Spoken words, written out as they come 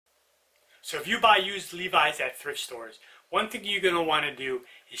So if you buy used Levi's at thrift stores, one thing you're going to want to do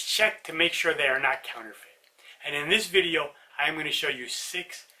is check to make sure they are not counterfeit. And in this video, I'm going to show you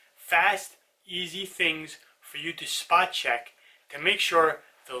 6 fast, easy things for you to spot check to make sure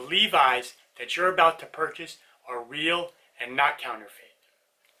the Levi's that you're about to purchase are real and not counterfeit.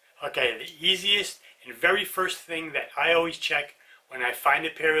 Okay, the easiest and very first thing that I always check when I find a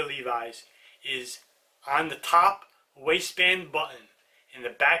pair of Levi's is on the top waistband button. In the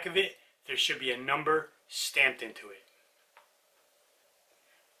back of it, there should be a number stamped into it.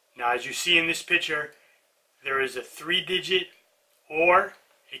 Now, as you see in this picture, there is a 3-digit or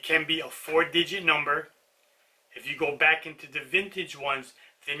it can be a 4-digit number. If you go back into the vintage ones,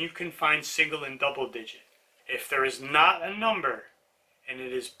 then you can find single and double digit. If there is not a number and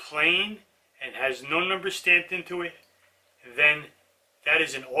it is plain and has no number stamped into it, then that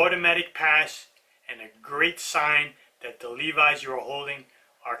is an automatic pass and a great sign that the Levi's you are holding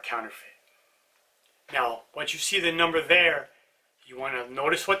are counterfeit. Now, once you see the number there, you want to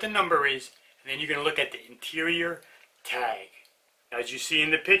notice what the number is, and then you're going to look at the interior tag. Now, as you see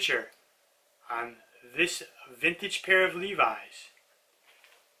in the picture, on this vintage pair of Levi's,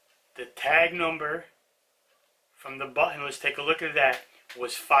 the tag number from the button, let's take a look at that,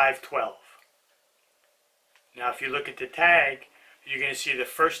 was 512. Now, if you look at the tag, you're going to see the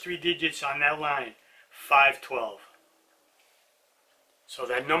first 3 digits on that line, 512. So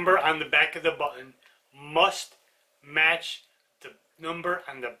that number on the back of the button must match the number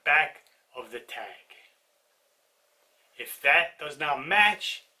on the back of the tag. If that does not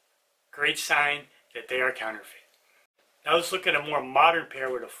match, great sign that they are counterfeit. Now let's look at a more modern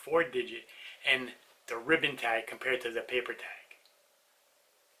pair with a 4-digit and the ribbon tag compared to the paper tag.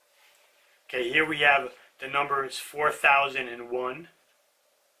 Okay, here we have the number is 4001.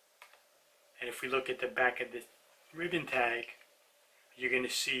 And if we look at the back of the ribbon tag, you're going to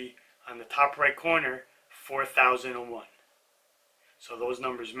see on the top right corner 4001. So those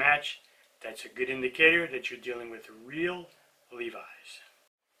numbers match. That's a good indicator that you're dealing with real Levi's.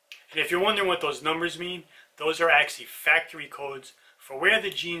 And if you're wondering what those numbers mean, those are actually factory codes for where the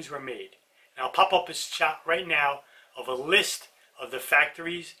jeans were made. And I'll pop up a shot right now of a list of the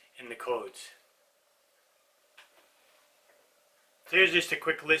factories and the codes. So here's just a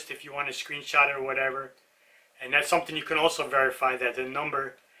quick list if you want to screenshot it or whatever. And that's something you can also verify that the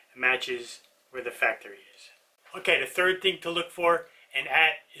number matches where the factory is. Okay, the third thing to look for and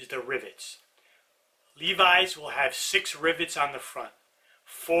at is the rivets. Levi's will have 6 rivets on the front.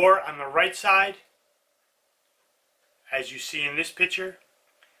 4 on the right side, as you see in this picture,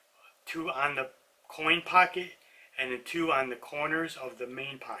 2 on the coin pocket, and then 2 on the corners of the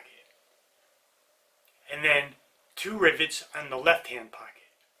main pocket. And then 2 rivets on the left-hand pocket,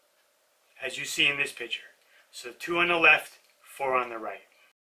 as you see in this picture. So 2 on the left, 4 on the right.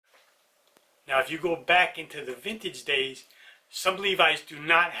 Now if you go back into the vintage days, some Levi's do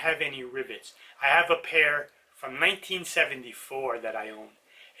not have any rivets. I have a pair from 1974 that I own,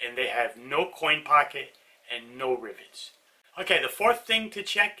 and they have no coin pocket and no rivets. Okay, the fourth thing to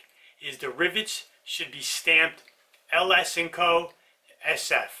check is the rivets should be stamped LS & Co.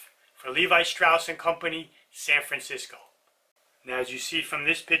 SF for Levi Strauss & Company, San Francisco. Now as you see from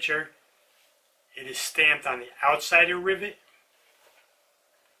this picture, it is stamped on the outside of the rivet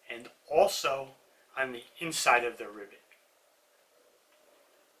and also on the inside of the rivet.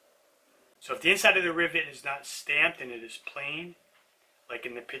 So if the inside of the rivet is not stamped and it is plain, like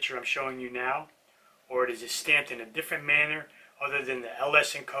in the picture I'm showing you now, or it is stamped in a different manner other than the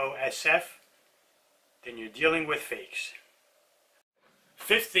LS & Co. SF, then you're dealing with fakes.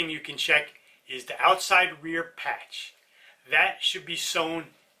 Fifth thing you can check is the outside rear patch. That should be sewn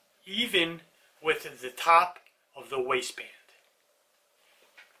even with the top of the waistband.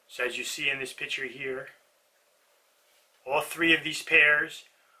 So as you see in this picture here, all 3 of these pairs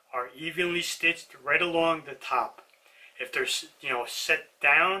are evenly stitched right along the top. If they're set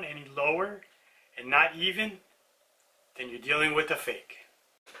down any lower and not even, then you're dealing with a fake.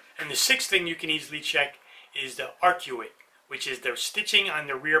 And the 6th thing you can easily check is the arcuate, which is the stitching on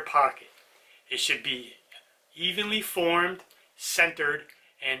the rear pocket. It should be evenly formed, centered,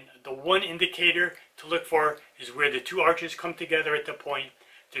 and the one indicator to look for is where the 2 arches come together at the point.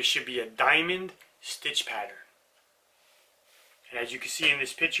 There should be a diamond stitch pattern. And as you can see in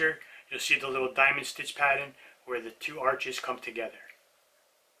this picture, you'll see the little diamond stitch pattern where the 2 arches come together.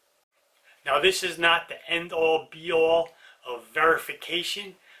 Now this is not the end-all be-all of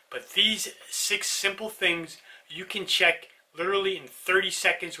verification, but these 6 simple things you can check literally in 30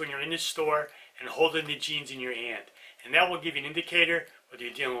 seconds when you're in the store and holding the jeans in your hand. And that will give you an indicator whether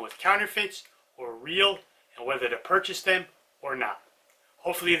you're dealing with counterfeits or real and whether to purchase them or not.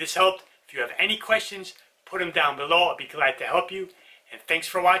 Hopefully this helped. If you have any questions, put them down below. I'll be glad to help you. And thanks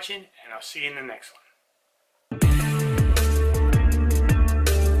for watching, and I'll see you in the next one.